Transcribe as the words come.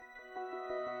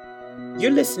You're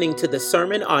listening to the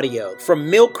sermon audio from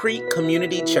Mill Creek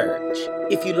Community Church.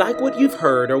 If you like what you've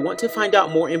heard or want to find out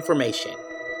more information,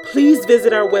 please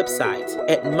visit our website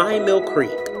at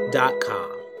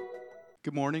mymillcreek.com.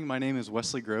 Good morning, my name is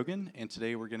Wesley Grogan, and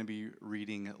today we're going to be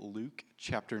reading Luke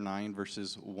chapter 9,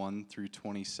 verses 1 through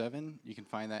 27. You can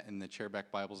find that in the chairback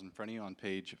Bibles in front of you on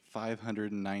page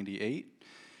 598.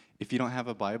 If you don't have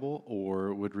a Bible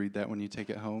or would read that when you take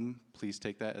it home, please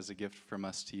take that as a gift from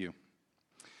us to you.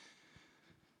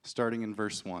 Starting in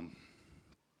verse 1.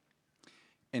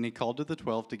 And he called the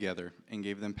 12 together and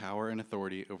gave them power and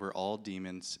authority over all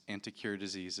demons and to cure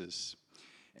diseases.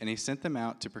 And he sent them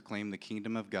out to proclaim the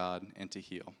kingdom of God and to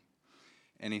heal.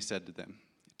 And he said to them,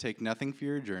 take nothing for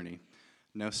your journey,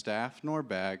 no staff, nor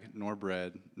bag, nor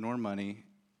bread, nor money,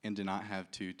 and do not have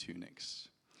 2 tunics.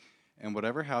 And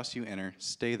whatever house you enter,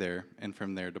 stay there, and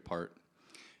from there depart.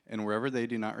 And wherever they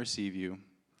do not receive you,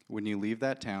 when you leave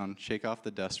that town, shake off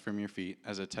the dust from your feet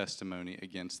as a testimony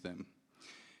against them.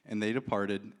 And they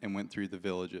departed and went through the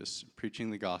villages,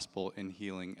 preaching the gospel and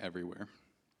healing everywhere.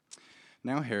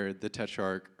 Now Herod the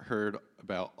Tetrarch heard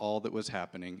about all that was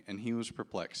happening, and he was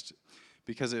perplexed,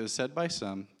 because it was said by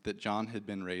some that John had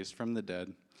been raised from the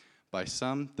dead, by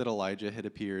some that Elijah had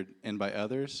appeared, and by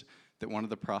others that one of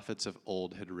the prophets of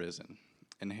old had risen.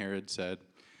 And Herod said,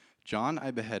 John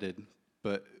I beheaded,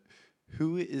 but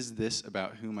who is this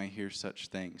about whom I hear such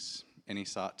things? And he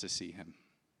sought to see him.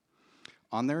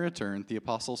 On their return, the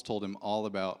apostles told him all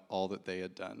about all that they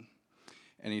had done.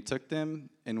 And he took them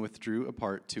and withdrew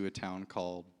apart to a town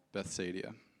called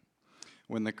Bethsaida.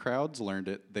 When the crowds learned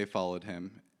it, they followed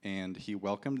him, and he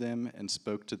welcomed them and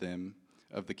spoke to them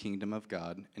of the kingdom of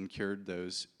God and cured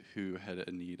those who had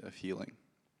a need of healing.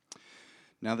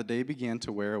 Now the day began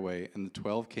to wear away, and the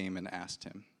 12 came and asked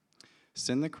him,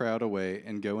 send the crowd away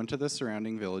and go into the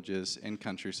surrounding villages and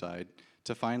countryside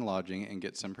to find lodging and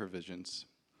get some provisions,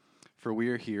 for we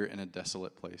are here in a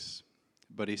desolate place.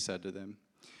 But he said to them,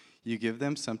 you give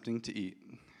them something to eat.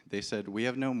 They said, we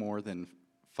have no more than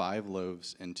 5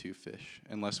 loaves and 2 fish,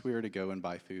 unless we are to go and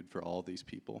buy food for all these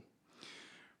people.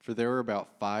 For there were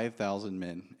about 5,000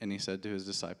 men, and he said to his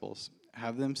disciples,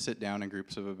 have them sit down in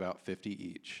groups of about 50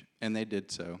 each. And they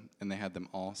did so, and they had them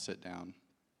all sit down.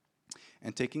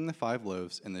 And taking the 5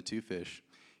 loaves and the 2 fish,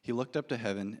 he looked up to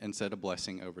heaven and said a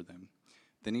blessing over them.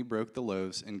 Then he broke the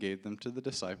loaves and gave them to the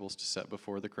disciples to set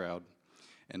before the crowd.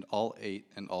 And all ate,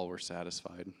 and all were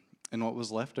satisfied. And what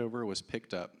was left over was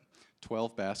picked up,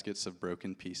 12 baskets of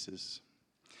broken pieces.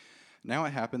 Now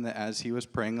it happened that as he was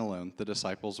praying alone, the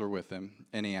disciples were with him,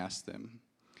 and he asked them,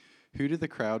 who do the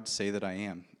crowd say that I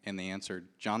am? And they answered,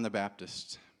 John the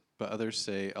Baptist. But others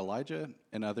say Elijah,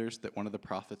 and others that one of the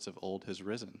prophets of old has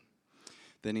risen.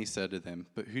 Then he said to them,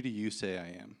 but who do you say I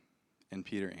am? And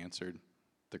Peter answered,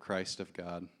 the Christ of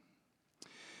God.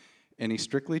 And he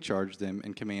strictly charged them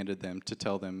and commanded them to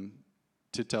tell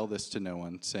this to no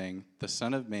one, saying, the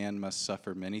Son of Man must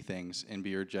suffer many things and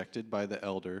be rejected by the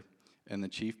elder and the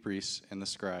chief priests and the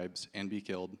scribes and be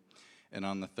killed, and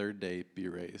on the 3rd day be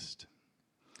raised.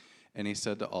 And he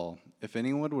said to all, if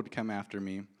anyone would come after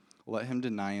me, let him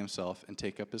deny himself and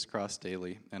take up his cross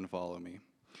daily and follow me.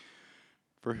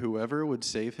 For whoever would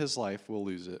save his life will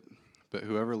lose it, but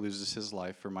whoever loses his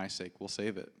life for my sake will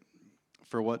save it.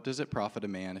 For what does it profit a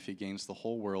man if he gains the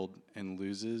whole world and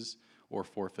loses or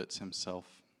forfeits himself?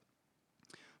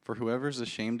 For whoever is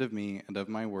ashamed of me and of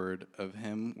my word, of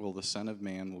him will the Son of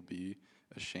Man will be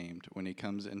ashamed when he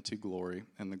comes into glory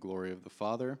and the glory of the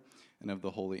Father and of the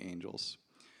holy angels.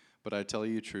 But I tell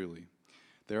you truly,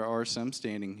 there are some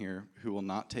standing here who will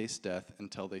not taste death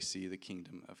until they see the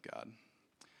kingdom of God.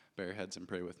 Bow your heads and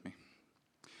pray with me.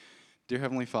 Dear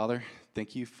Heavenly Father,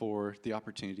 thank you for the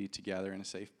opportunity to gather in a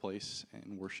safe place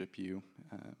and worship you.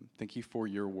 Thank you for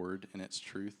your word and its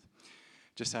truth.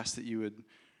 Just ask that you would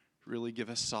really give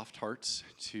us soft hearts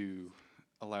to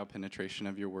allow penetration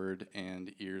of your word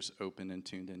and ears open and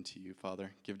tuned into you,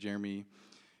 Father. Give Jeremy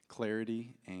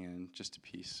clarity and just a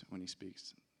peace when he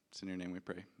speaks. It's in your name we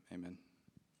pray. Amen.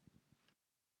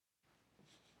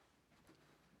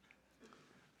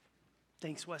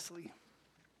 Thanks, Wesley.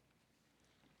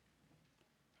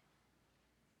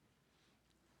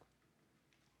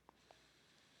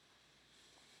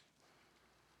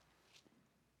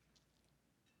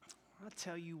 I'll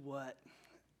tell you what,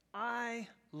 I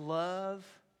love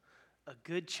a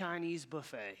good Chinese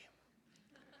buffet.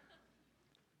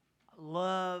 I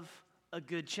love a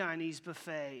good Chinese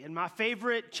buffet. And my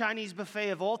favorite Chinese buffet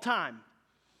of all time,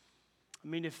 I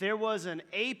mean, if there was an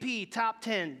AP top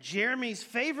 10, Jeremy's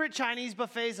favorite Chinese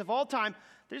buffets of all time,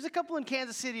 there's a couple in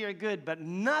Kansas City are good, but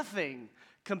nothing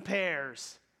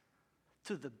compares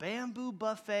to the Bamboo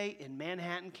Buffet in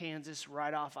Manhattan, Kansas,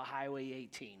 right off of Highway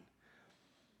 18.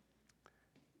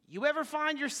 You ever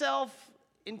find yourself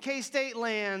in K-State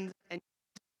land and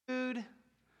food?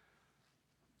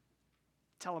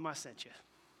 Tell them I sent you.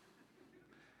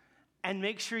 And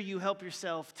make sure you help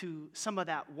yourself to some of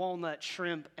that walnut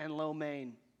shrimp and lo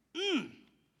mein. It's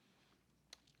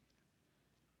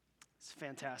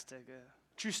fantastic.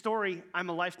 True story, I'm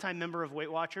a lifetime member of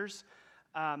Weight Watchers,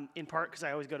 in part because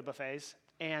I always go to buffets.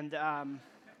 And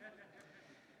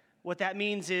what that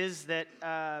means is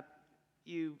that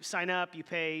you sign up, you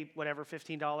pay whatever,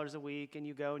 $15 a week, and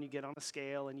you go and you get on a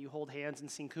scale and you hold hands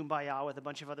and sing Kumbaya with a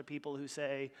bunch of other people who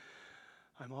say,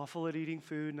 I'm awful at eating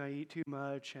food and I eat too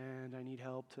much and I need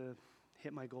help to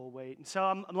hit my goal weight. And so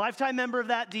I'm a lifetime member of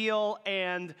that deal.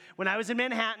 And when I was in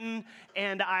Manhattan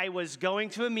and I was going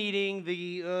to a meeting,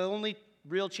 the only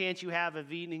real chance you have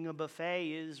of eating a buffet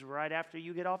is right after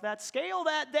you get off that scale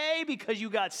that day because you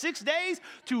got 6 days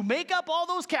to make up all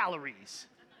those calories.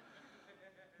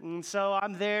 And so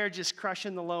I'm there just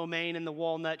crushing the lo mein and the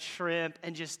walnut shrimp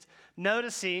and just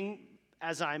noticing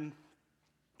as I'm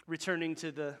returning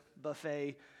to the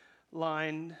buffet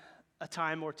line a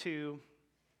time or two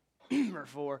or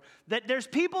four, that there's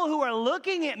people who are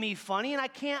looking at me funny and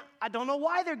I don't know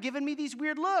why they're giving me these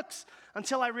weird looks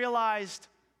until I realized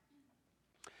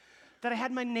that I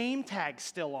had my name tag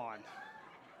still on.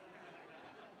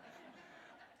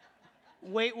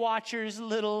 Weight Watchers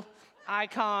little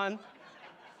icon.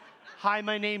 Hi,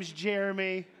 my name's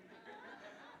Jeremy.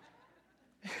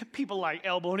 People like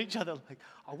elbowing each other like,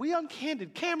 are we on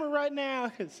candid camera right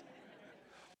now? The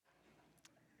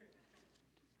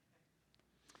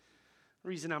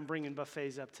reason I'm bringing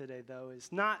buffets up today, though, is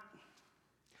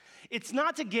it's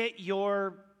not to get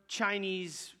your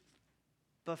Chinese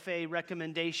buffet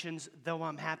recommendations, though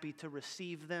I'm happy to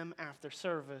receive them after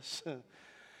service.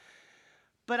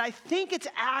 But I think it's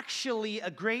actually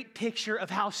a great picture of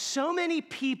how so many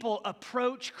people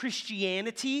approach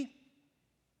Christianity,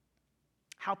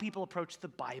 how people approach the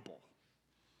Bible.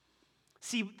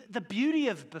 See, the beauty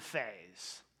of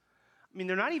buffets, I mean,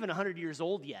 they're not even 100 years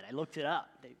old yet. I looked it up.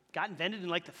 They got invented in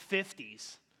like the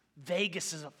 50s.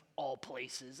 Vegas is of all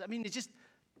places. I mean, it's just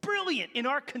brilliant. In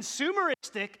our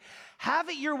consumeristic, have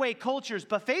it your way cultures,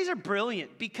 buffets are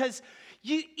brilliant because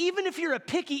even if you're a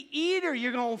picky eater,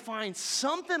 you're going to find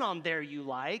something on there you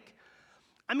like.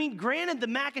 I mean, granted, the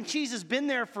mac and cheese has been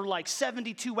there for like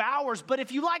 72 hours, but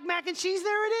if you like mac and cheese,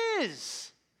 there it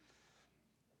is.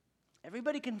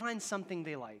 Everybody can find something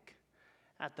they like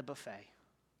at the buffet.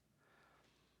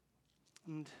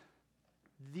 And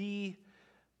the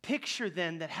picture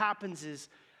then that happens is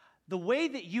the way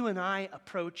that you and I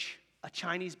approach a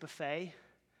Chinese buffet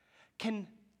can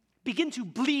begin to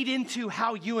bleed into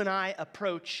how you and I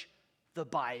approach the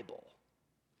Bible.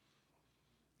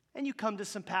 And you come to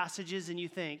some passages and you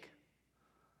think,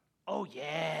 oh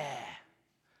yeah,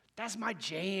 that's my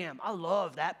jam. I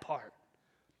love that part.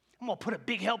 I'm going to put a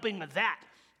big helping of that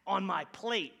on my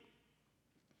plate.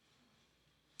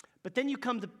 But then you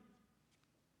come to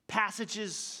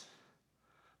passages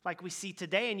like we see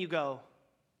today and you go,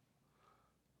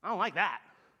 I don't like that.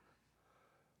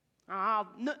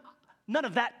 None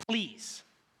of that, please.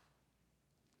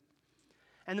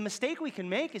 And the mistake we can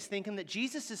make is thinking that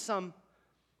Jesus is some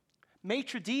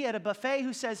maitre d' at a buffet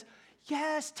who says,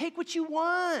 yes, take what you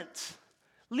want.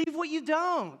 Leave what you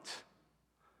don't.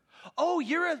 Oh,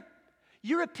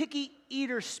 you're a picky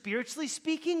eater spiritually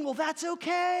speaking? Well, that's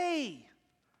okay.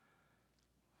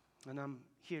 And I'm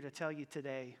here to tell you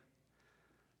today,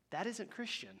 that isn't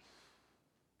Christian.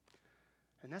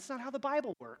 And that's not how the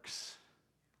Bible works.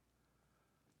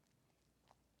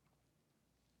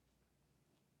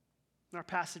 In our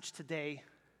passage today,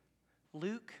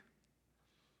 Luke,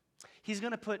 he's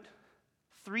going to put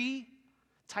 3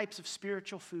 types of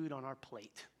spiritual food on our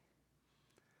plate.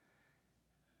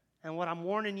 And what I'm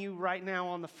warning you right now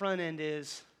on the front end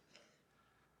is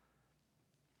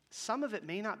some of it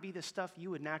may not be the stuff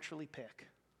you would naturally pick.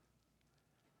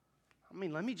 I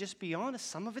mean, let me just be honest.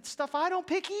 Some of it's stuff I don't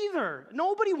pick either.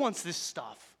 Nobody wants this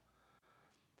stuff.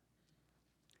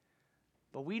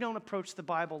 But we don't approach the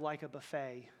Bible like a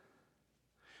buffet.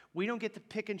 We don't get to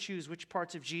pick and choose which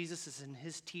parts of Jesus is in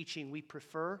his teaching we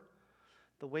prefer.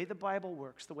 The way the Bible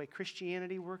works, the way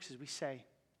Christianity works, is we say,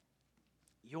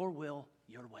 your will,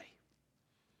 your way.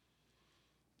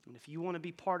 And if you want to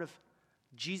be part of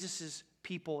Jesus'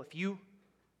 people, if you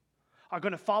are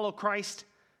going to follow Christ,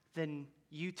 then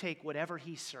you take whatever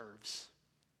he serves.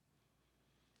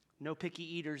 No picky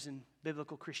eaters in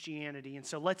biblical Christianity. And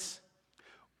so let's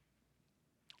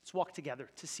walk together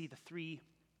to see the 3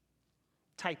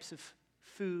 types of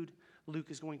food Luke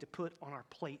is going to put on our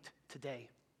plate today.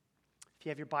 If you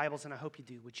have your Bibles, and I hope you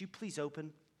do, would you please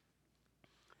open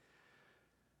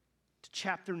to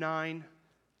chapter 9.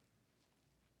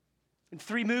 In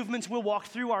 3 movements, we'll walk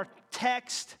through our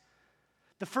text.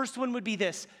 The first one would be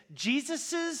this: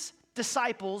 Jesus'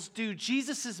 disciples do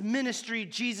Jesus' ministry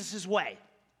Jesus' way.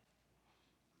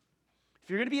 If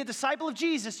you're going to be a disciple of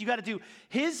Jesus, you got to do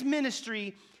his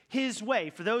ministry his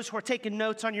way. For those who are taking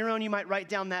notes on your own, you might write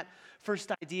down that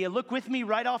first idea. Look with me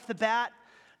right off the bat.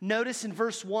 Notice in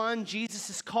verse 1, Jesus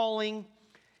is calling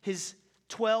his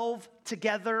 12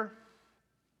 together.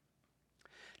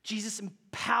 Jesus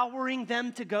empowering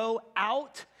them to go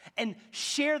out and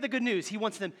share the good news. He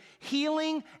wants them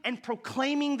healing and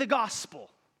proclaiming the gospel.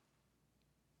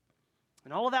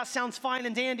 And all of that sounds fine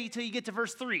and dandy until you get to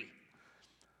verse 3.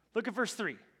 Look at verse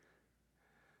 3.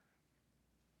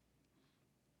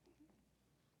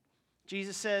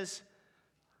 Jesus says,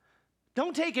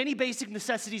 don't take any basic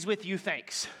necessities with you,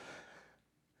 thanks.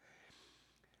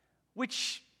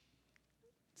 Which,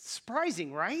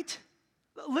 surprising, right?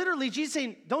 Literally, Jesus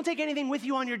saying, don't take anything with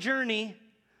you on your journey,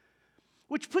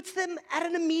 which puts them at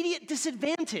an immediate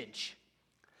disadvantage.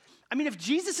 I mean, if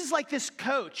Jesus is like this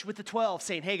coach with the 12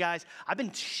 saying, hey guys, I've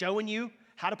been showing you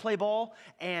how to play ball,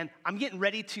 and I'm getting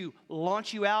ready to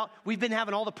launch you out. We've been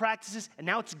having all the practices, and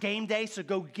now it's game day, so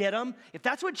go get them. If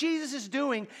that's what Jesus is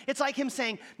doing, it's like him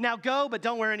saying, now go, but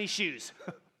don't wear any shoes.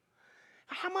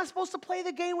 How am I supposed to play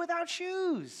the game without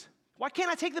shoes? Why can't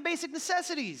I take the basic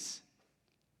necessities?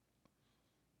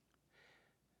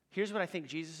 Here's what I think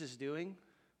Jesus is doing.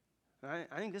 I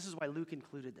think this is why Luke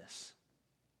included this.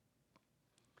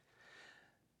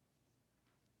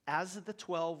 As the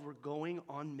 12 were going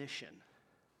on mission,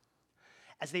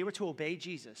 as they were to obey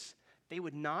Jesus, they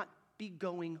would not be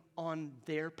going on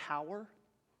their power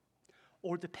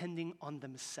or depending on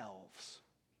themselves.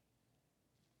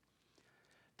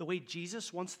 The way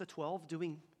Jesus wants the 12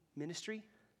 doing ministry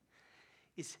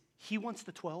is he wants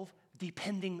the 12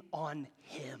 depending on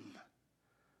him.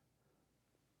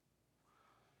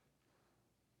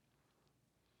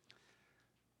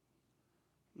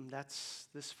 And that's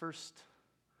this first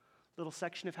little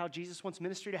section of how Jesus wants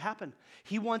ministry to happen.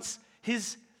 He wants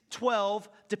his 12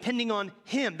 depending on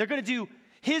him. They're going to do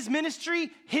his ministry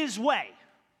his way.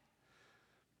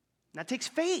 And that takes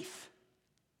faith.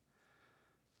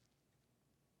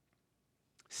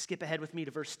 Skip ahead with me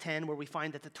to verse 10 where we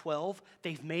find that the 12,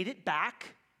 they've made it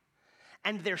back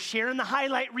and they're sharing the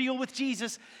highlight reel with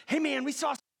Jesus. Hey man, we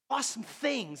saw some awesome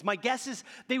things. My guess is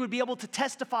they would be able to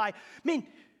testify, man,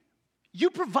 you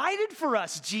provided for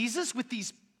us, Jesus, with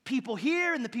these people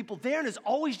here and the people there, and it's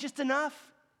always just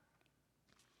enough.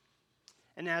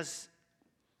 And as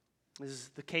is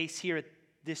the case here at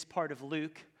this part of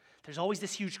Luke, there's always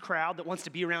this huge crowd that wants to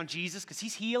be around Jesus because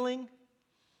he's healing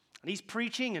and he's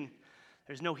preaching, and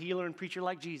there's no healer and preacher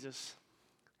like Jesus.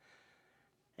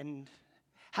 And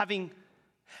having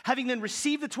then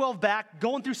received the 12 back,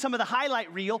 going through some of the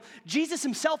highlight reel, Jesus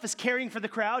himself is caring for the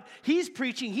crowd. He's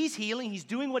preaching, he's healing, he's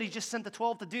doing what he just sent the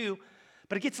 12 to do,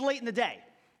 but it gets late in the day.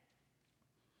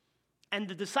 And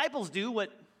the disciples do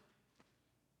what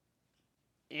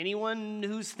anyone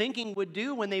who's thinking would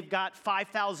do when they've got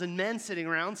 5,000 men sitting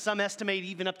around. Some estimate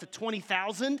even up to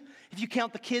 20,000 if you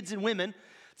count the kids and women.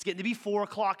 It's getting to be 4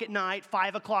 o'clock at night,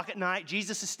 5 o'clock at night.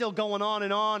 Jesus is still going on,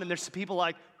 and there's some people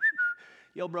like,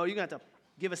 yo, bro, you're going to have to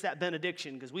give us that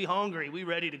benediction because we hungry. We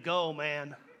ready to go,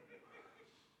 man.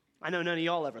 I know none of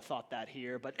y'all ever thought that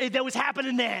here, but that was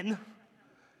happening then.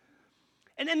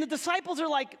 And then the disciples are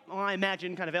like, I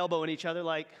imagine, kind of elbowing each other,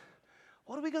 like,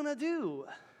 what are we going to do?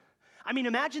 I mean,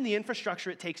 imagine the infrastructure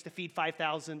it takes to feed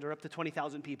 5,000 or up to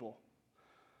 20,000 people.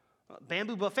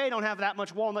 Bamboo Buffet don't have that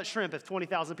much walnut shrimp if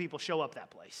 20,000 people show up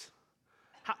that place.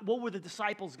 What were the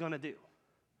disciples going to do?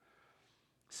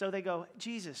 So they go,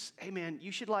 Jesus, hey man,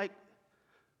 you should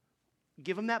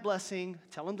give them that blessing,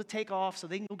 tell them to take off so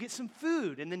they can go get some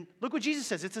food. And then look what Jesus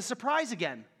says. It's a surprise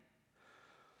again.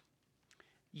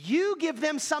 You give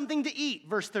them something to eat,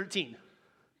 verse 13.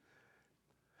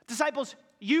 Disciples,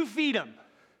 you feed them.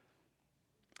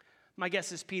 My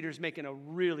guess is Peter's making a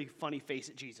really funny face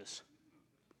at Jesus.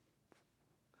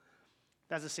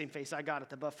 That's the same face I got at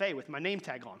the buffet with my name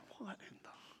tag on. What in the...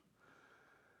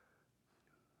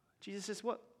 Jesus says,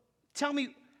 what? Tell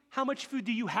me, how much food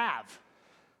do you have?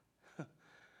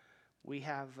 We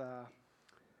have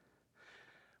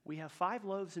 5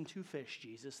 loaves and 2 fish,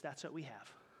 Jesus. That's what we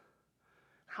have.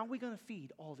 How are we going to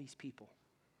feed all these people?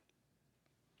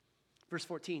 Verse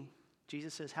 14,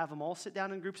 Jesus says, have them all sit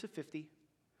down in groups of 50.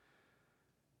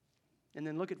 And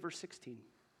then look at verse 16.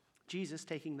 Jesus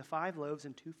taking the 5 loaves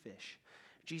and 2 fish.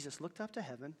 Jesus looked up to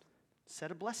heaven,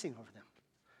 said a blessing over them.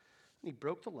 And he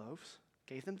broke the loaves,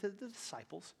 gave them to the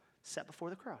disciples, set before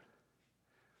the crowd.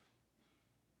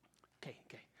 Okay.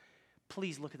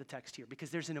 Please look at the text here because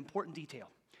there's an important detail.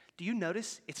 Do you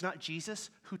notice it's not Jesus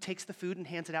who takes the food and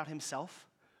hands it out himself?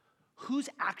 Who's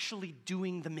actually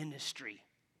doing the ministry?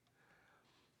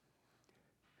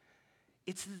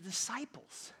 It's the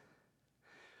disciples.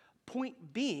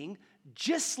 Point being,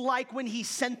 just like when he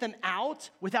sent them out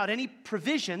without any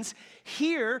provisions,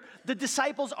 here the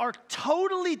disciples are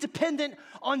totally dependent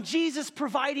on Jesus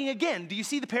providing again. Do you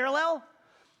see the parallel?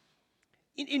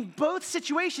 In both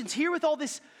situations, here with all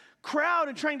this crowd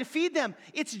and trying to feed them,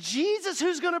 it's Jesus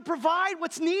who's going to provide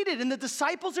what's needed. And the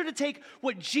disciples are to take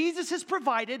what Jesus has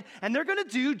provided and they're going to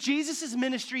do Jesus'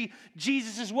 ministry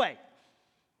Jesus' way.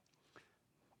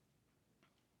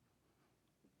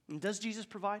 And does Jesus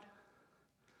provide?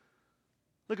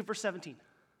 Look at verse 17.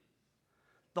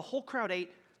 The whole crowd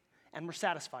ate and were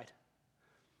satisfied.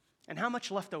 And how much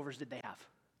leftovers did they have?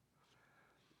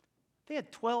 They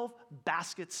had 12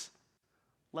 baskets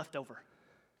left over.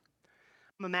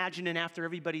 I'm imagining after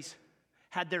everybody's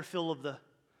had their fill of the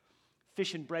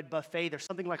fish and bread buffet, there's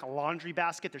something like a laundry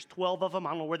basket. There's 12 of them.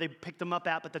 I don't know where they picked them up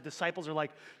at, but the disciples are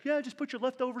like, yeah, just put your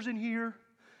leftovers in here.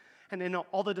 And then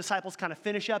all the disciples kind of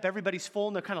finish up. Everybody's full,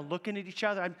 and they're kind of looking at each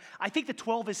other. I think the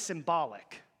 12 is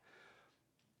symbolic.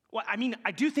 Well, I mean,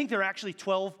 I do think there are actually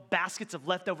 12 baskets of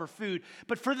leftover food.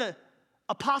 But for the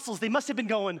apostles, they must have been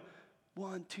going,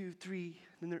 1, 2, 3.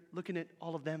 And they're looking at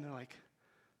all of them. And they're like,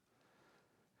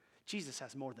 Jesus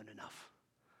has more than enough.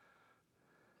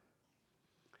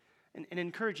 An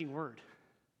encouraging word.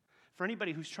 For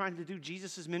anybody who's trying to do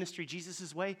Jesus' ministry,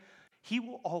 Jesus' way, he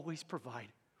will always provide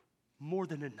more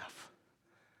than enough.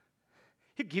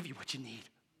 He'll give you what you need.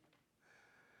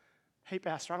 Hey,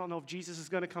 Pastor, I don't know if Jesus is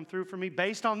going to come through for me.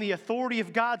 Based on the authority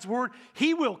of God's word,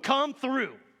 he will come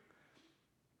through.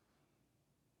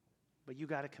 But you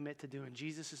got to commit to doing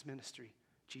Jesus' ministry,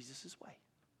 Jesus' way.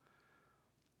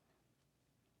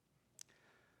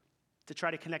 To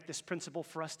try to connect this principle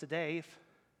for us today,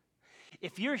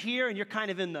 if you're here and you're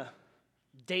kind of in the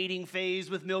dating phase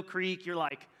with Mill Creek, you're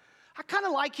like, I kind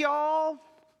of like y'all.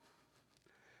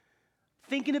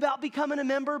 Thinking about becoming a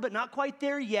member, but not quite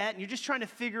there yet, and you're just trying to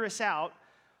figure us out,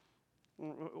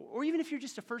 or even if you're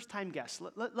just a first-time guest,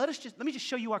 let me just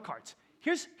show you our cards.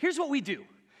 Here's what we do.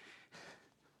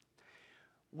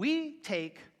 We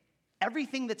take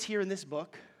everything that's here in this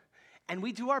book, and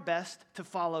we do our best to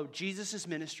follow Jesus'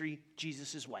 ministry,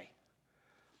 Jesus' way.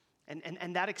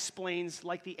 And that explains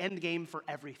like the end game for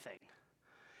everything.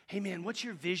 Hey man, what's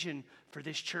your vision for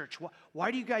this church? Why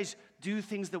do you guys do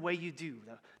things the way you do?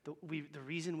 The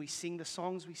reason we sing the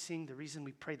songs we sing, the reason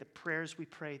we pray the prayers we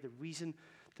pray, the reason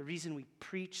we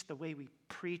preach the way we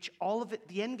preach, all of it,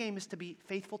 the end game is to be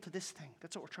faithful to this thing.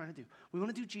 That's what we're trying to do. We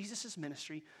want to do Jesus'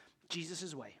 ministry,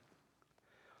 Jesus' way.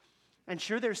 And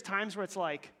sure, there's times where it's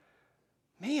like,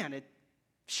 man, it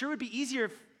sure would be easier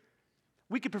if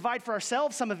we could provide for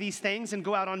ourselves some of these things and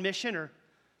go out on mission, or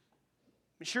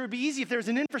it sure would be easy if there was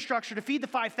an infrastructure to feed the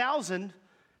 5,000. At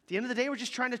the end of the day, we're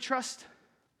just trying to trust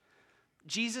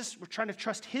Jesus. We're trying to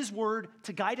trust his word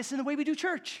to guide us in the way we do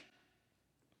church.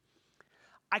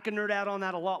 I can nerd out on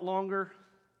that a lot longer.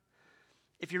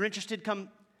 If you're interested, come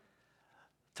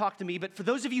talk to me. But for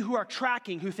those of you who are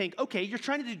tracking, who think, okay, you're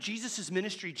trying to do Jesus'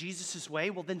 ministry, Jesus' way,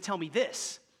 well, then tell me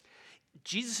this.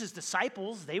 Jesus'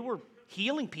 disciples, they were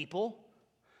healing people.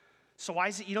 So why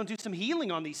is it you don't do some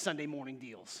healing on these Sunday morning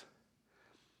deals?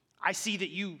 I see that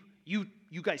you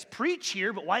guys preach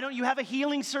here, but why don't you have a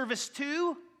healing service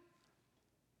too?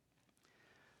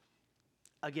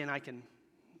 Again, I can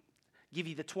give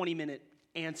you the 20-minute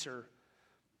answer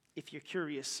if you're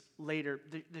curious later.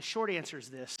 The short answer is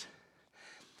this.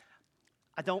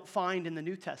 I don't find in the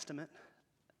New Testament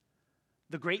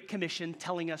the Great Commission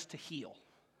telling us to heal.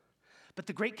 But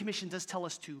the Great Commission does tell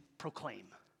us to proclaim.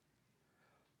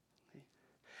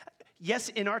 Yes,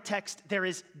 in our text, there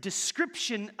is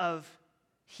description of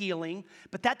healing,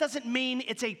 but that doesn't mean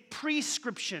it's a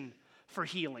prescription for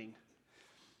healing.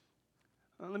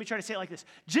 Let me try to say it like this.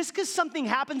 Just because something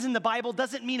happens in the Bible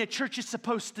doesn't mean a church is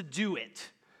supposed to do it.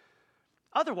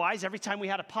 Otherwise, every time we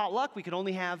had a potluck, we could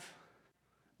only have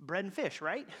bread and fish,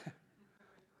 right?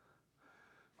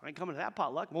 I ain't coming to that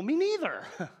potluck. Well, me neither.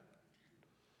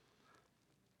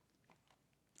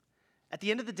 At the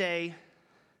end of the day,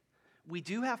 we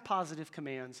do have positive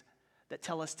commands that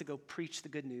tell us to go preach the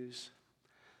good news.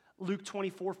 Luke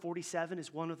 24:47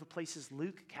 is one of the places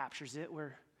Luke captures it,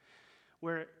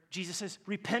 where Jesus says,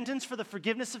 repentance for the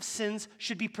forgiveness of sins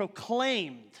should be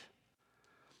proclaimed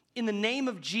in the name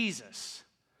of Jesus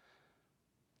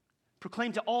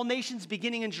proclaim to all nations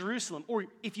beginning in Jerusalem. Or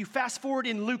if you fast forward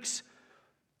in Luke's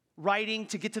writing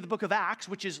to get to the book of Acts,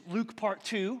 which is Luke part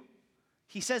 2,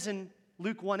 he says in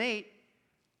Luke 1:8,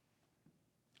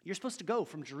 you're supposed to go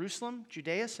from Jerusalem,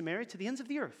 Judea, Samaria, to the ends of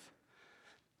the earth.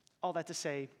 All that to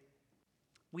say,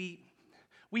 we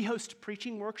host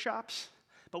preaching workshops,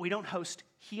 but we don't host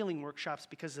healing workshops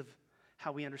because of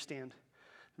how we understand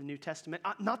the New Testament.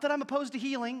 Not that I'm opposed to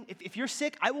healing. If you're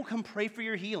sick, I will come pray for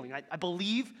your healing. I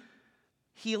believe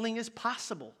healing is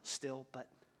possible still, but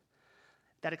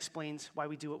that explains why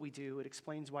we do what we do. It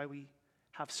explains why we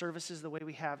have services the way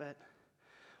we have it,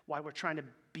 why we're trying to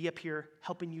be up here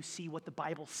helping you see what the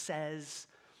Bible says.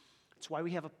 It's why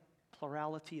we have a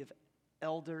plurality of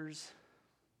elders.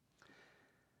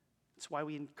 It's why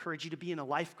we encourage you to be in a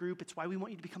life group. It's why we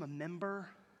want you to become a member.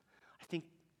 I think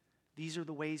these are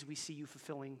the ways we see you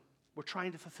fulfilling. We're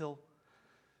trying to fulfill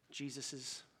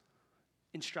Jesus'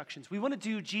 instructions. We want to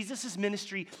do Jesus'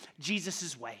 ministry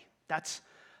Jesus' way. That's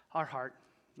our heart.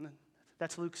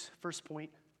 That's Luke's first point.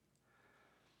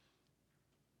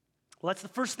 Well, that's the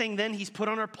first thing then he's put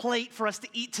on our plate for us to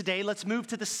eat today. Let's move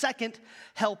to the second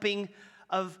helping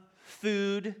of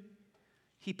food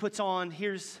he puts on.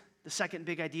 Here's the second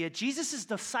big idea. Jesus'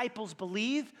 disciples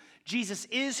believe Jesus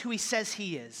is who he says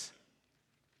he is.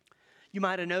 You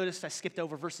might have noticed I skipped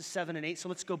over verses 7 and 8, so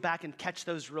let's go back and catch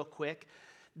those real quick.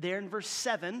 There in verse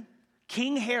 7,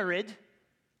 King Herod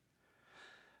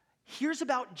hears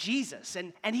about Jesus,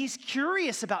 and he's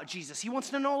curious about Jesus. He wants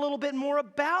to know a little bit more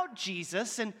about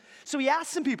Jesus, and so he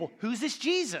asks some people, who's this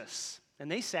Jesus?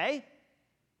 And they say,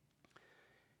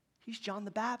 he's John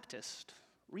the Baptist,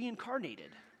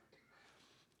 reincarnated.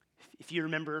 If you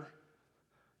remember,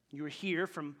 you were here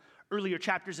from earlier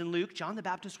chapters in Luke, John the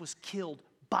Baptist was killed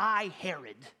by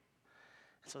Herod.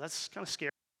 So that's kind of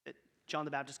scary that John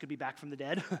the Baptist could be back from the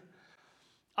dead.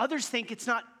 Others think it's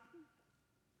not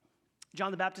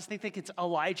John the Baptist. They think it's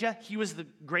Elijah. He was the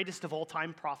greatest of all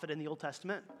time prophet in the Old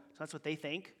Testament. So that's what they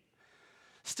think.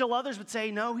 Still others would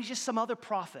say, no, he's just some other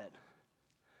prophet.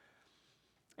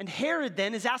 And Herod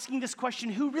then is asking this question,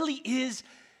 who really is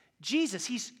Jesus?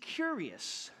 He's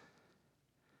curious.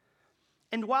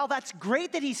 And while that's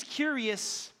great that he's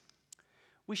curious,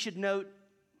 we should note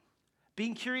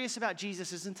being curious about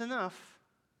Jesus isn't enough.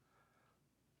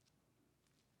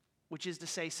 Which is to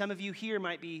say, some of you here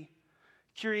might be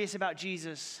curious about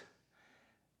Jesus,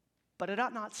 but it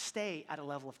ought not stay at a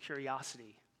level of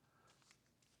curiosity.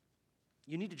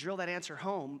 You need to drill that answer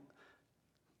home.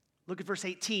 Look at verse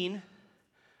 18,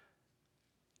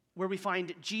 where we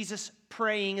find Jesus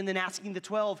praying and then asking the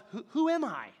 12, who am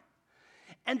I?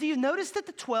 And do you notice that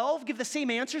the 12 give the same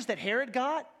answers that Herod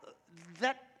got?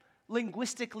 That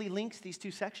linguistically links these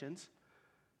two sections.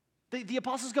 The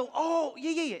apostles go, oh,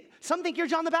 yeah. Some think you're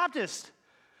John the Baptist.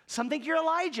 Some think you're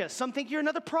Elijah. Some think you're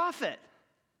another prophet.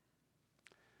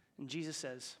 And Jesus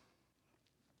says,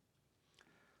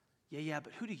 yeah,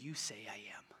 but who do you say I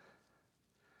am?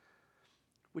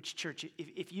 Which church,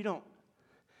 if you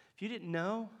didn't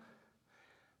know,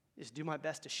 just do my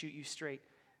best to shoot you straight.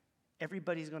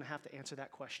 Everybody's going to have to answer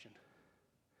that question.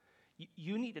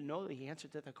 You need to know the answer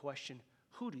to the question,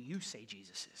 who do you say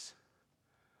Jesus is?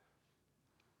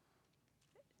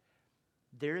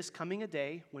 There is coming a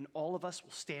day when all of us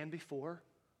will stand before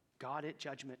God at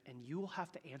judgment, and you will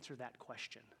have to answer that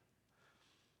question.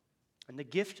 And the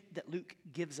gift that Luke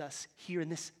gives us here in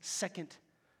this second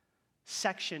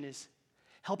section is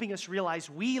helping us realize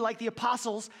we, like the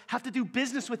apostles, have to do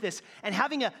business with this. And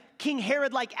having a King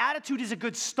Herod-like attitude is a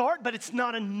good start, but it's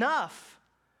not enough.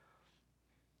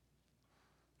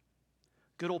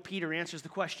 Good old Peter answers the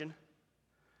question.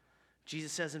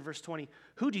 Jesus says in verse 20,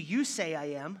 who do you say I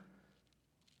am?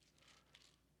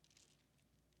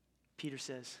 Peter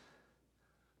says,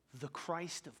 the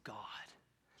Christ of God.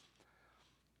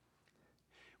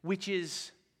 Which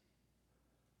is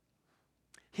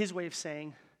his way of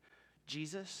saying,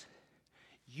 Jesus,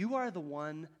 you are the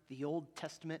one the Old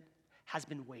Testament has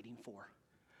been waiting for.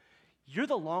 You're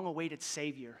the long-awaited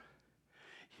Savior.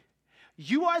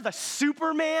 You are the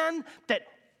Superman that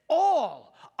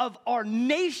all of our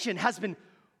nation has been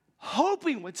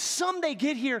hoping would someday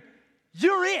get here.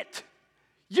 You're it.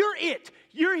 You're it.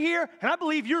 You're here, and I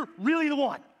believe you're really the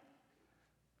one.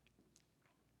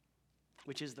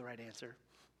 Which is the right answer.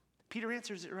 Peter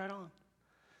answers it right on.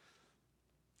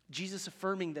 Jesus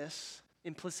affirming this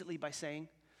implicitly by saying,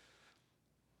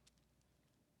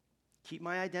 keep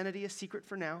my identity a secret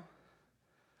for now.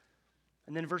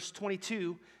 And then verse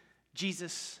 22,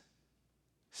 Jesus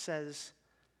says,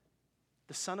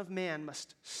 the Son of Man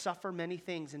must suffer many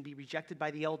things and be rejected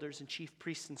by the elders and chief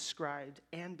priests and scribes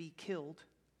and be killed,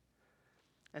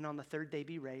 and on the third day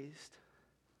be raised.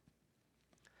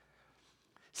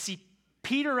 See,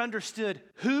 Peter understood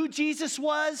who Jesus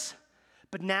was,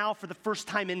 but now for the first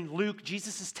time in Luke,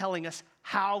 Jesus is telling us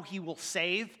how he will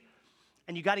save.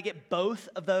 And you got to get both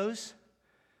of those.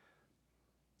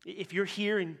 If you're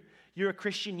here and you're a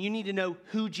Christian, you need to know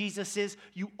who Jesus is.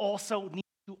 You also need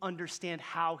to understand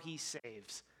how he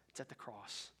saves. It's at the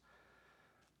cross.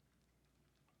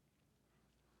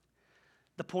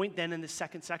 The point then in the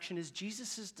second section is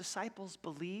Jesus' disciples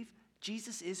believe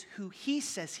Jesus is who he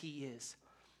says he is.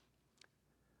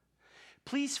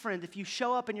 Please, friend, if you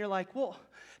show up and you're like, well,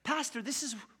 Pastor, this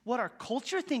is what our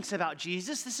culture thinks about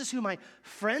Jesus. This is who my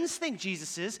friends think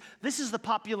Jesus is. This is the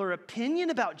popular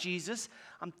opinion about Jesus.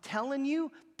 I'm telling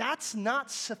you, that's not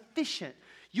sufficient.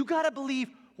 You got to believe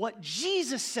what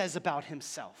Jesus says about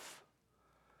himself.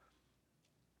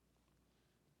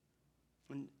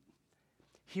 And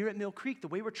here at Mill Creek, the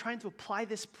way we're trying to apply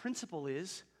this principle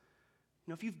is,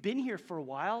 if you've been here for a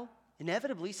while,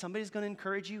 inevitably somebody's going to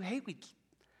encourage you, hey,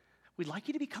 we'd like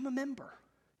you to become a member.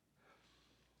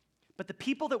 But the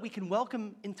people that we can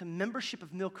welcome into membership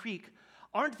of Mill Creek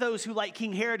aren't those who, like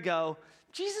King Herod, go,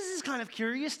 Jesus is kind of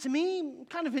curious to me, I'm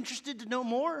kind of interested to know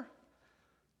more.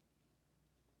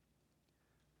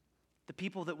 The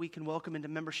people that we can welcome into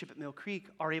membership at Mill Creek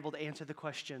are able to answer the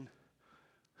question,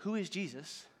 who is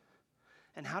Jesus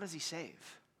and how does he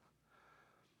save?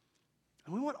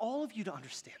 And we want all of you to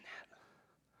understand that.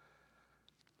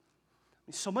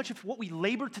 So much of what we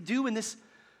labor to do in this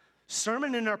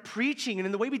sermon and our preaching and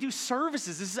in the way we do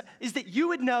services is that you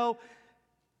would know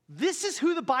this is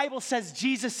who the Bible says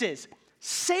Jesus is,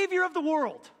 Savior of the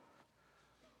world.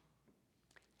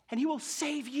 And he will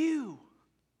save you.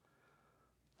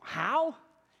 How?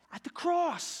 At the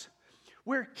cross,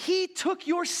 where he took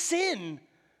your sin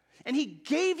and he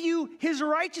gave you his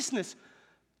righteousness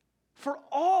for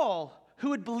all who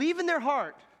would believe in their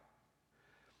heart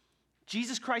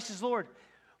Jesus Christ is Lord.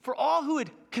 For all who would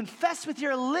confess with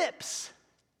your lips,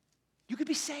 you could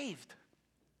be saved.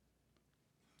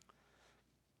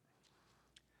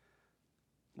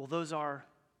 Well, those are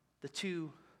the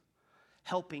two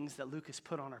helpings that Luke has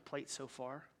put on our plate so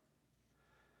far.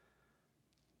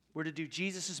 We're to do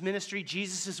Jesus' ministry,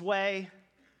 Jesus' way,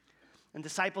 and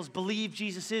disciples believe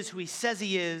Jesus is who he says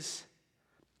he is.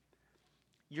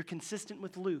 You're consistent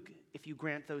with Luke if you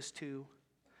grant those two.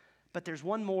 But there's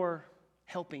one more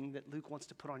helping that Luke wants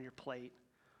to put on your plate.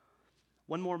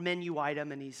 One more menu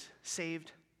item, and he's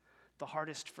saved the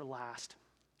hardest for last.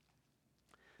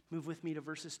 Move with me to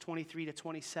verses 23 to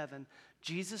 27.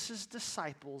 Jesus'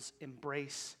 disciples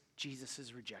embrace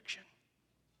Jesus' rejection.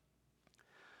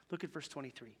 Look at verse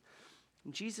 23.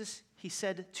 And Jesus, he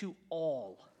said to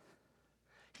all.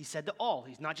 He said to all.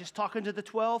 He's not just talking to the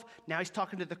 12. Now he's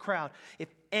talking to the crowd. If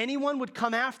anyone would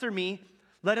come after me,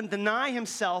 let him deny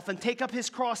himself and take up his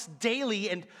cross daily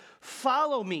and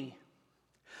follow me.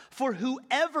 For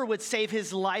whoever would save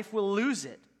his life will lose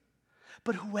it.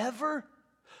 But whoever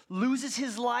loses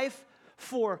his life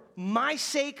for my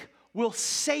sake will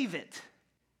save it.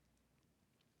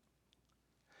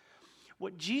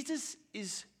 What Jesus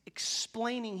is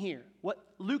explaining here, what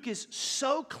Luke is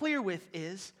so clear with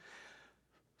is,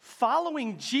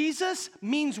 following Jesus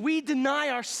means we deny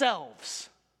ourselves.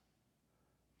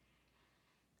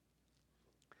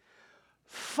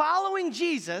 Following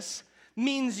Jesus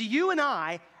means you and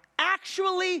I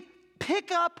actually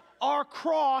pick up our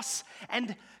cross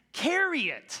and carry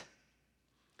it.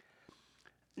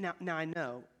 Now I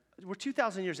know we're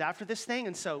 2,000 years after this thing,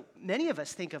 and so many of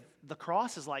us think of the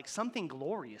cross as like something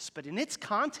glorious, but in its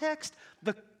context,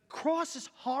 the cross is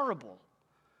horrible.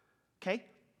 Okay?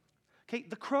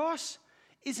 The cross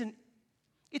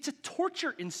it's a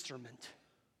torture instrument.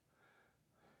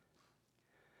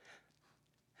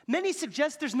 Many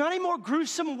suggest there's not a more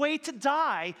gruesome way to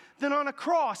die than on a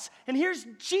cross. And here's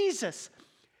Jesus,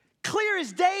 clear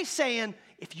as day, saying,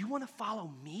 if you want to follow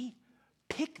me,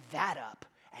 pick that up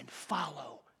and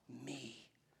follow me.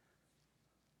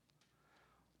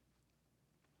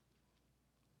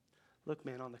 Look,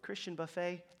 man, on the Christian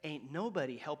buffet, ain't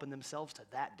nobody helping themselves to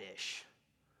that dish.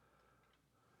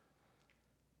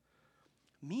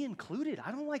 Me included.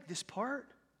 I don't like this part.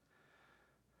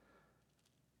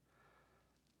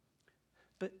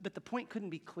 But the point couldn't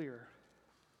be clearer.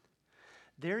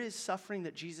 There is suffering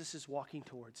that Jesus is walking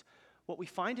towards. What we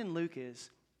find in Luke is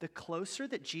the closer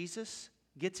that Jesus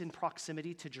gets in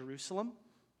proximity to Jerusalem,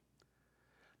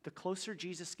 the closer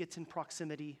Jesus gets in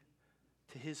proximity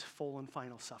to his full and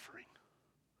final suffering.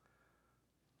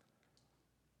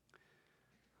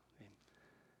 In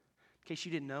case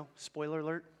you didn't know, spoiler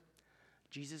alert,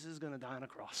 Jesus is going to die on a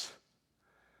cross.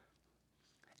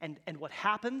 And what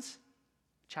happens,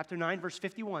 chapter 9, verse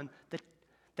 51,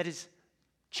 that is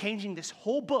changing this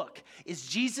whole book, is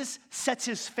Jesus sets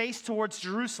his face towards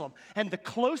Jerusalem. And the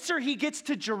closer he gets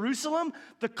to Jerusalem,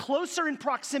 the closer in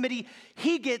proximity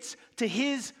he gets to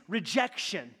his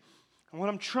rejection. And what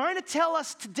I'm trying to tell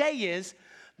us today is,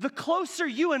 the closer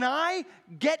you and I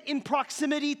get in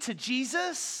proximity to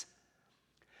Jesus,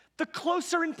 the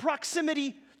closer in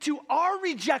proximity to our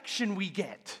rejection we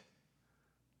get.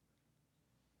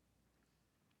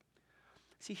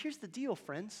 See, here's the deal,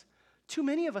 friends. Too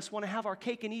many of us want to have our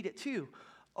cake and eat it too.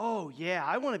 Oh, yeah,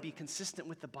 I want to be consistent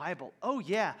with the Bible. Oh,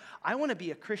 yeah, I want to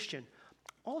be a Christian.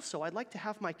 Also, I'd like to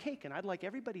have my cake, and I'd like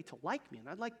everybody to like me, and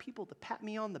I'd like people to pat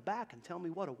me on the back and tell me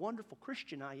what a wonderful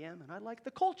Christian I am, and I'd like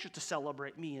the culture to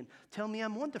celebrate me and tell me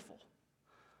I'm wonderful.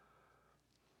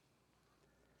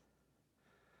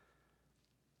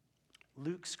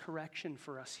 Luke's correction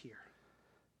for us here.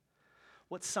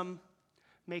 What some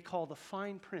may call the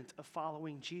fine print of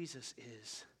following Jesus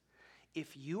is,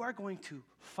 if you are going to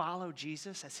follow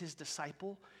Jesus as his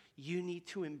disciple, you need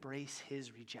to embrace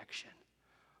his rejection.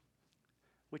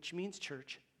 Which means,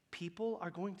 church, people are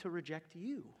going to reject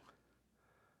you.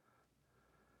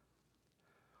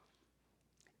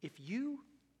 If you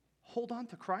hold on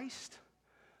to Christ,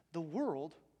 the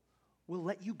world will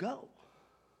let you go.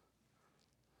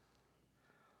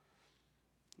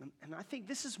 And I think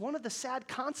this is one of the sad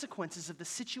consequences of the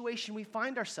situation we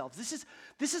find ourselves.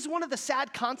 This is one of the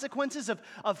sad consequences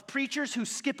of preachers who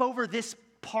skip over this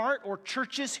part, or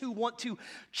churches who want to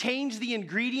change the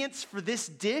ingredients for this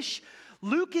dish.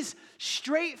 Luke is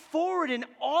straightforward, and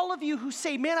all of you who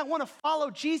say, man, I want to follow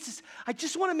Jesus, I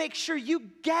just want to make sure you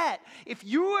get, if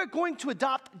you are going to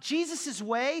adopt Jesus'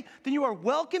 way, then you are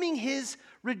welcoming his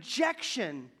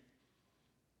rejection.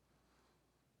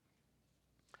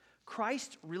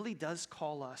 Christ really does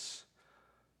call us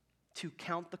to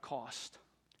count the cost,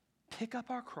 pick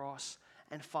up our cross,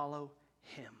 and follow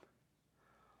him.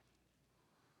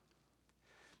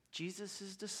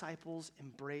 Jesus' disciples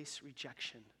embrace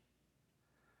rejection.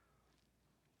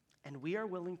 And we are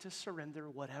willing to surrender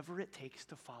whatever it takes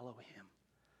to follow him.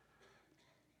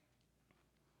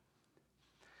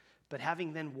 But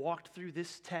having then walked through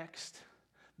this text,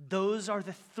 those are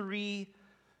the three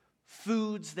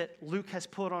foods that Luke has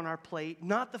put on our plate,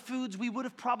 not the foods we would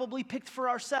have probably picked for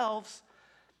ourselves,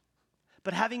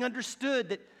 but having understood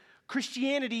that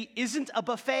Christianity isn't a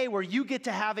buffet where you get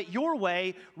to have it your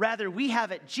way, rather we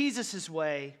have it Jesus'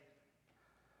 way.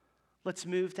 Let's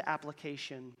move to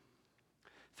application.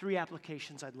 3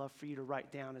 applications I'd love for you to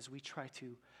write down as we try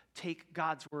to take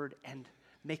God's word and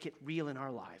make it real in our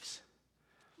lives.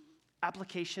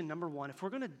 Application number 1, if we're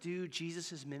going to do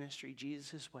Jesus' ministry,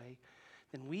 Jesus' way,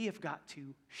 then we have got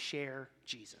to share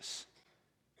Jesus.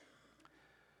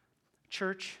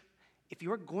 Church, if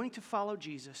you're going to follow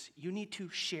Jesus, you need to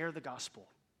share the gospel.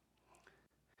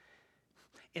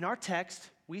 In our text,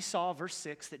 we saw, verse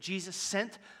 6, that Jesus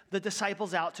sent the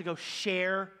disciples out to go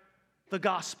share the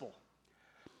gospel.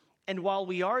 And while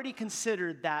we already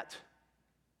considered that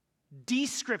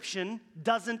description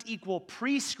doesn't equal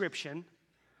prescription,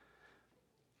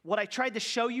 what I tried to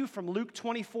show you from Luke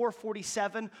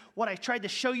 24:47, what I tried to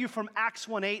show you from Acts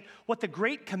 1:8, what the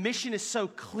Great Commission is so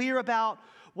clear about,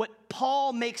 what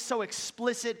Paul makes so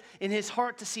explicit in his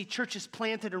heart to see churches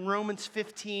planted in Romans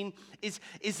 15 is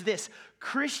this: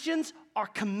 Christians are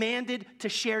commanded to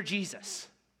share Jesus.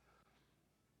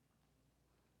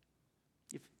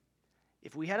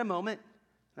 If we had a moment,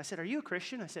 and I said, are you a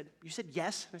Christian? You said,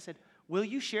 yes. And I said, will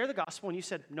you share the gospel? And you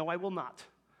said, no, I will not.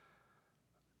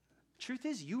 Truth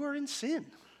is, you are in sin.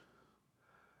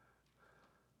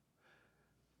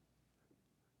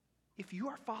 If you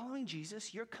are following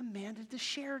Jesus, you're commanded to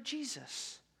share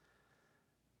Jesus.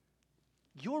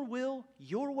 Your will,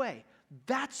 your way.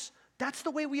 That's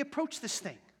the way we approach this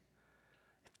thing.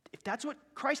 If that's what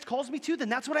Christ calls me to, then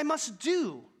that's what I must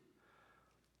do.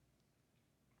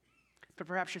 But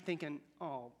perhaps you're thinking,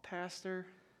 oh, Pastor,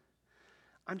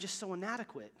 I'm just so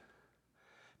inadequate.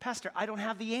 Pastor, I don't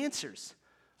have the answers.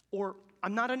 Or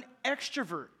I'm not an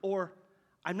extrovert. Or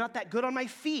I'm not that good on my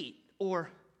feet. Or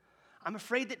I'm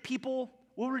afraid that people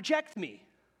will reject me.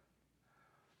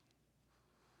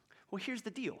 Well, here's the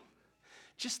deal.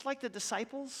 Just like the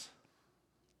disciples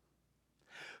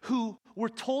who were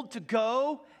told to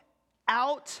go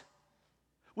out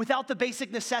without the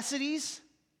basic necessities,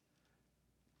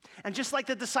 and just like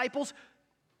the disciples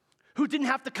who didn't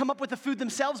have to come up with the food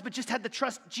themselves but just had to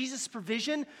trust Jesus'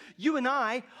 provision, you and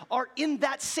I are in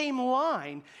that same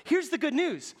line. Here's the good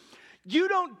news. You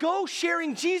don't go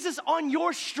sharing Jesus on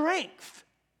your strength.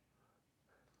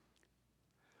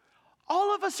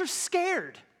 All of us are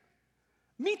scared.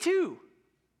 Me too.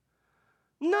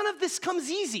 None of this comes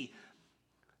easy.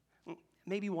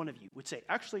 Maybe one of you would say,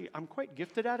 actually, I'm quite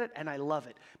gifted at it and I love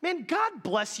it. Man, God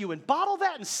bless you, and bottle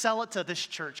that and sell it to this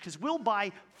church because we'll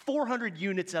buy 400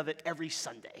 units of it every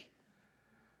Sunday.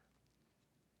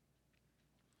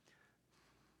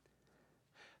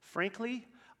 Frankly,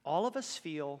 all of us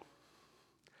feel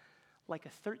like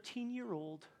a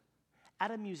 13-year-old at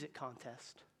a music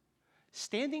contest,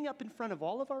 standing up in front of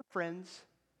all of our friends,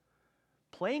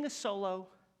 playing a solo,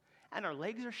 and our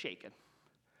legs are shaking.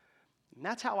 And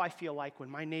that's how I feel like when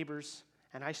my neighbors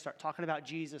and I start talking about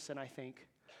Jesus, and I think,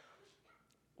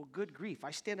 well, good grief,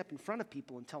 I stand up in front of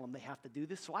people and tell them they have to do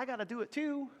this, so I got to do it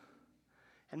too.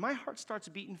 And my heart starts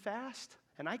beating fast,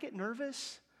 and I get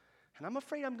nervous, and I'm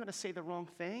afraid I'm going to say the wrong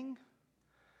thing.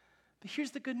 But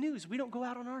here's the good news. We don't go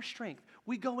out on our strength.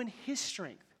 We go in His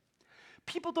strength.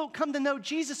 People don't come to know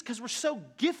Jesus because we're so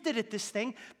gifted at this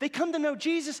thing. They come to know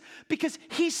Jesus because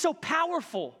He's so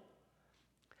powerful.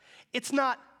 It's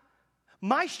not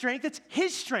my strength, it's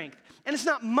His strength. And it's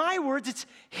not my words, it's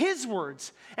His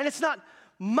words. And it's not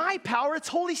my power, it's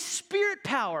Holy Spirit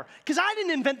power. Because I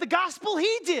didn't invent the gospel,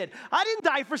 He did. I didn't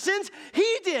die for sins,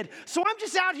 He did. So I'm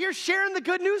just out here sharing the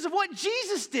good news of what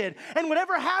Jesus did. And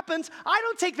whatever happens, I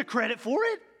don't take the credit for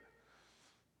it.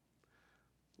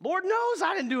 Lord knows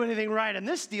I didn't do anything right in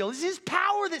this deal. It's His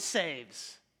power that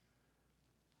saves.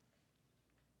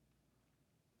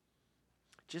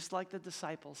 Just like the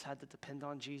disciples had to depend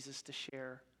on Jesus to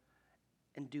share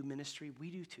and do ministry,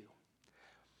 we do too.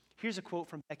 Here's a quote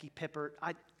from Becky Pippert.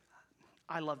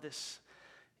 I love this.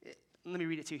 Let me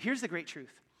read it to you. Here's the great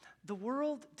truth. The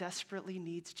world desperately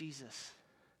needs Jesus,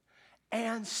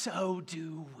 and so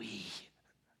do we.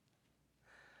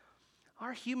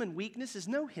 Our human weakness is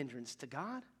no hindrance to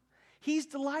God. He's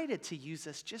delighted to use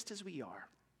us just as we are,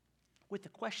 with the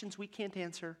questions we can't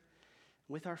answer,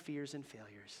 with our fears and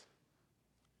failures.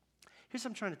 Here's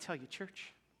what I'm trying to tell you,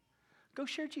 church. Go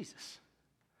share Jesus.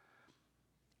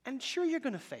 And sure, you're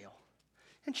going to fail.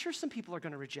 And sure, some people are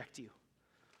going to reject you.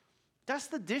 That's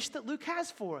the dish that Luke has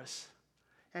for us.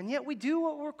 And yet we do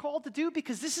what we're called to do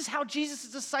because this is how Jesus'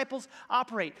 disciples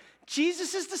operate.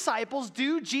 Jesus' disciples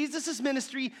do Jesus'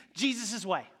 ministry Jesus'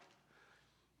 way.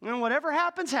 And whatever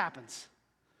happens, happens.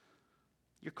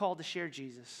 You're called to share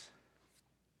Jesus.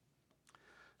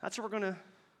 That's what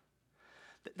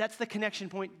that's the connection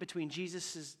point between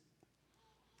Jesus'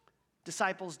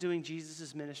 disciples doing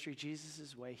Jesus' ministry,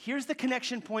 Jesus' way. Here's the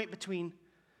connection point between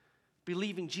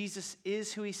believing Jesus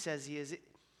is who He says He is.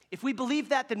 If we believe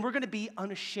that, then we're going to be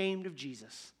unashamed of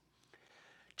Jesus.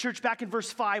 Church, back in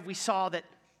verse 5, we saw that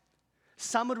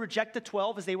some would reject the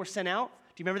 12 as they were sent out.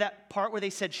 Do you remember that part where they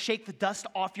said, shake the dust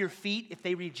off your feet if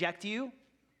they reject you?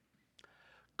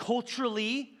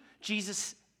 Culturally,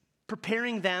 Jesus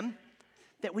preparing them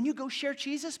that when you go share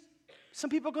Jesus, some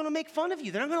people are going to make fun of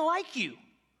you. They're not going to like you.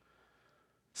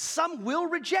 Some will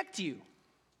reject you.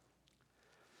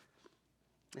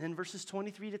 And then verses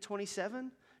 23 to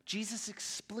 27, Jesus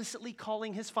explicitly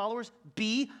calling His followers,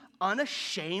 be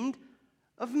unashamed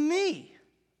of me.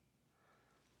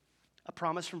 A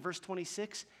promise from verse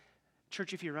 26,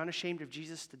 church, if you're unashamed of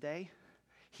Jesus today,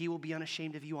 He will be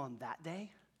unashamed of you on that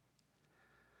day,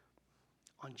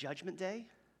 on Judgment Day.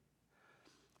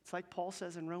 It's like Paul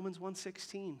says in Romans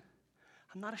 1:16,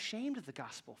 I'm not ashamed of the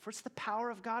gospel, for it's the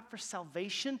power of God for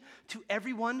salvation to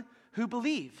everyone who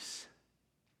believes.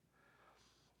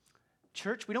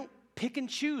 Church, we don't pick and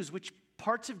choose which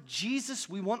parts of Jesus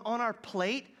we want on our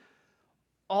plate.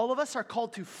 All of us are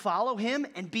called to follow Him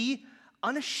and be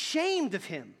unashamed of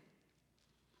Him.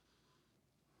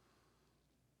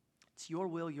 It's your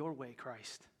will, your way,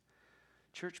 Christ.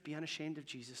 Church, be unashamed of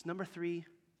Jesus. Number 3,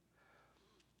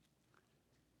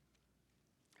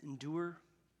 endure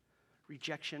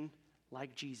rejection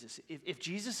like Jesus. If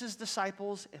Jesus'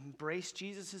 disciples embrace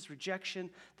Jesus'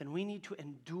 rejection, then we need to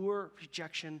endure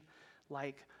rejection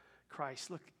like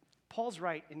Christ. Look, Paul's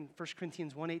right in 1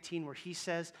 Corinthians 1:18 where he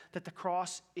says that the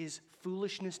cross is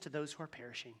foolishness to those who are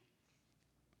perishing.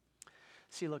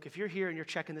 See, look, if you're here and you're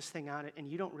checking this thing out and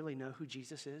you don't really know who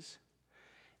Jesus is,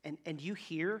 and you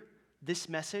hear this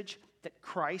message that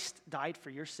Christ died for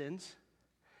your sins,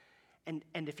 and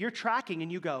if you're tracking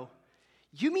and you go,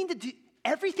 you mean to do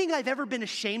everything I've ever been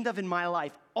ashamed of in my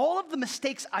life, all of the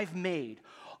mistakes I've made,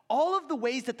 all of the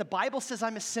ways that the Bible says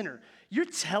I'm a sinner, you're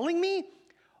telling me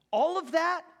all of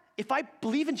that, if I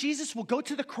believe in Jesus, will go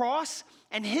to the cross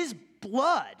and His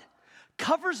blood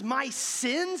covers my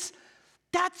sins?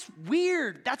 That's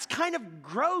weird. That's kind of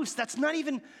gross. That's not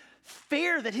even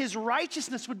fair that His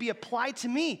righteousness would be applied to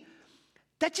me.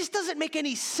 That just doesn't make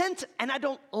any sense, and I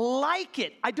don't like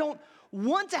it. I don't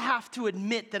want to have to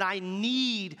admit that I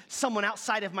need someone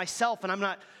outside of myself and I'm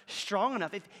not strong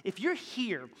enough. If you're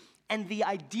here and the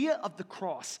idea of the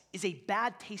cross is a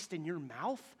bad taste in your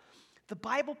mouth, the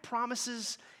Bible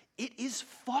promises it is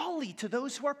folly to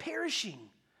those who are perishing.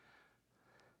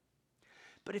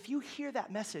 But if you hear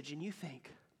that message and you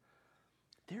think,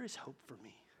 there is hope for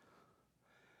me.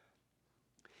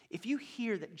 If you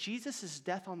hear that Jesus'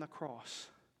 death on the cross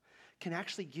can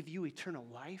actually give you eternal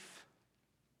life,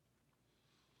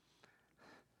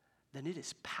 then it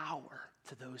is power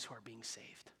to those who are being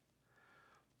saved.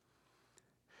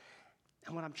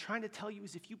 And what I'm trying to tell you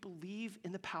is if you believe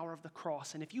in the power of the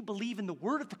cross, and if you believe in the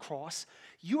word of the cross,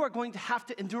 you are going to have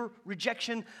to endure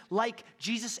rejection like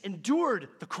Jesus endured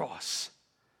the cross.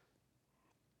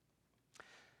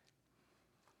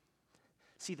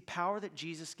 See, the power that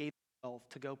Jesus gave himself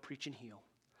to go preach and heal,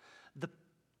 the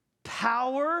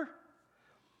power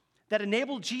that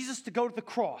enabled Jesus to go to the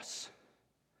cross,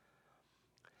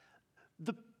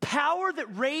 the power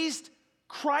that raised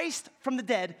Christ from the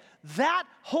dead, that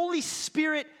Holy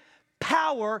Spirit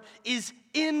power is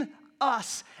in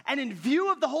us. And in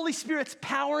view of the Holy Spirit's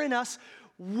power in us,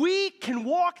 we can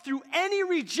walk through any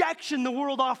rejection the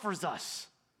world offers us.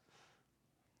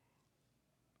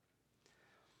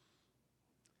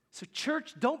 So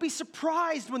church, don't be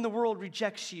surprised when the world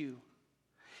rejects you.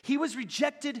 He was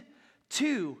rejected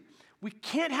too. We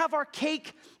can't have our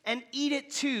cake and eat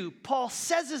it too. Paul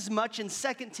says as much in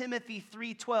 2 Timothy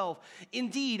 3:12.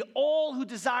 Indeed, all who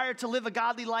desire to live a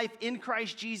godly life in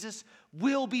Christ Jesus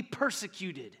will be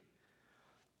persecuted.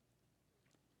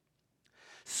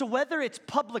 So whether it's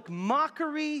public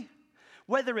mockery,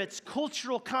 whether it's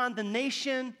cultural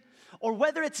condemnation, or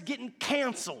whether it's getting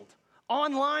canceled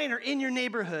online or in your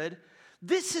neighborhood,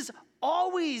 this has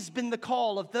always been the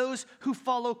call of those who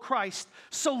follow Christ.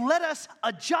 So let us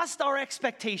adjust our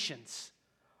expectations.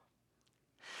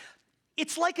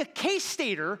 It's like a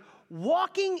K-Stater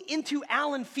walking into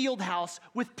Allen Fieldhouse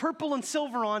with purple and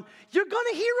silver on. You're going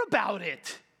to hear about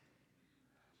it.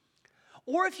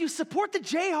 Or if you support the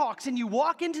Jayhawks and you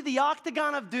walk into the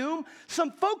Octagon of Doom,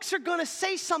 some folks are going to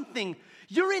say something.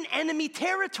 You're in enemy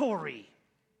territory.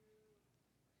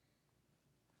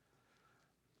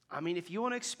 I mean, if you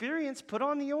want to experience, put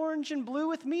on the orange and blue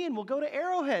with me and we'll go to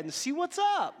Arrowhead and see what's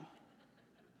up.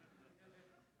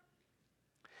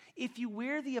 If you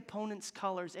wear the opponent's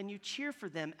colors and you cheer for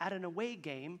them at an away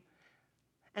game,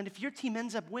 and if your team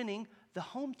ends up winning, the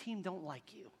home team don't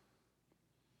like you.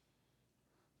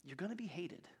 You're going to be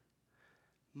hated,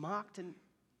 mocked, and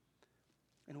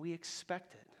we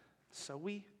expect it. So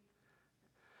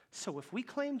if we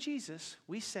claim Jesus,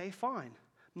 we say, fine,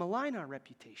 malign our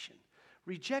reputation.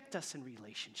 Reject us in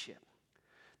relationship.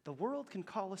 The world can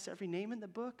call us every name in the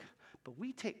book, but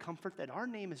we take comfort that our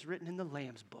name is written in the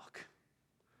Lamb's book.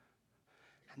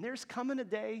 And there's coming a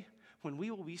day when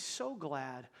we will be so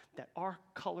glad that our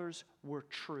colors were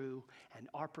true and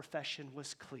our profession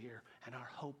was clear and our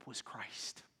hope was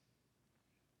Christ.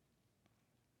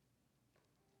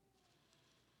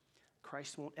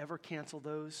 Christ won't ever cancel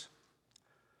those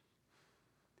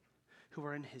who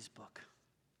are in his book.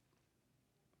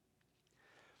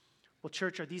 Well,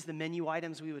 church, are these the menu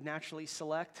items we would naturally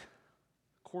select?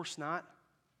 Of course not.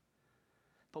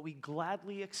 But we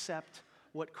gladly accept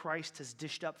what Christ has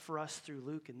dished up for us through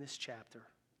Luke in this chapter.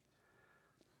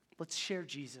 Let's share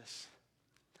Jesus.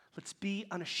 Let's be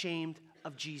unashamed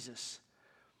of Jesus.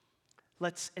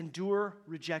 Let's endure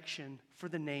rejection for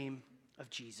the name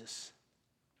of Jesus.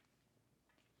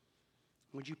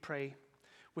 Would you pray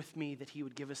with me that he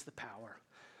would give us the power?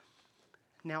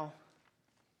 Now,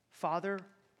 Father,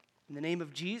 in the name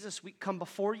of Jesus, we come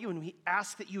before you and we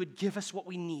ask that you would give us what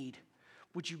we need.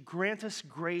 Would you grant us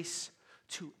grace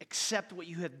to accept what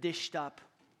you have dished up,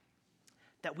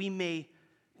 that we may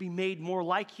be made more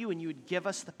like you and you would give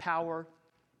us the power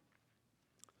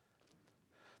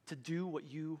to do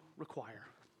what you require.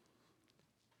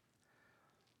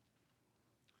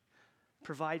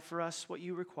 Provide for us what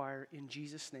you require. In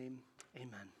Jesus' name,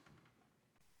 amen.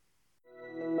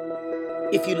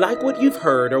 If you like what you've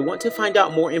heard or want to find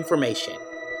out more information,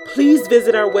 please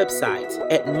visit our website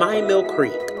at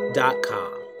mymillcreek.com.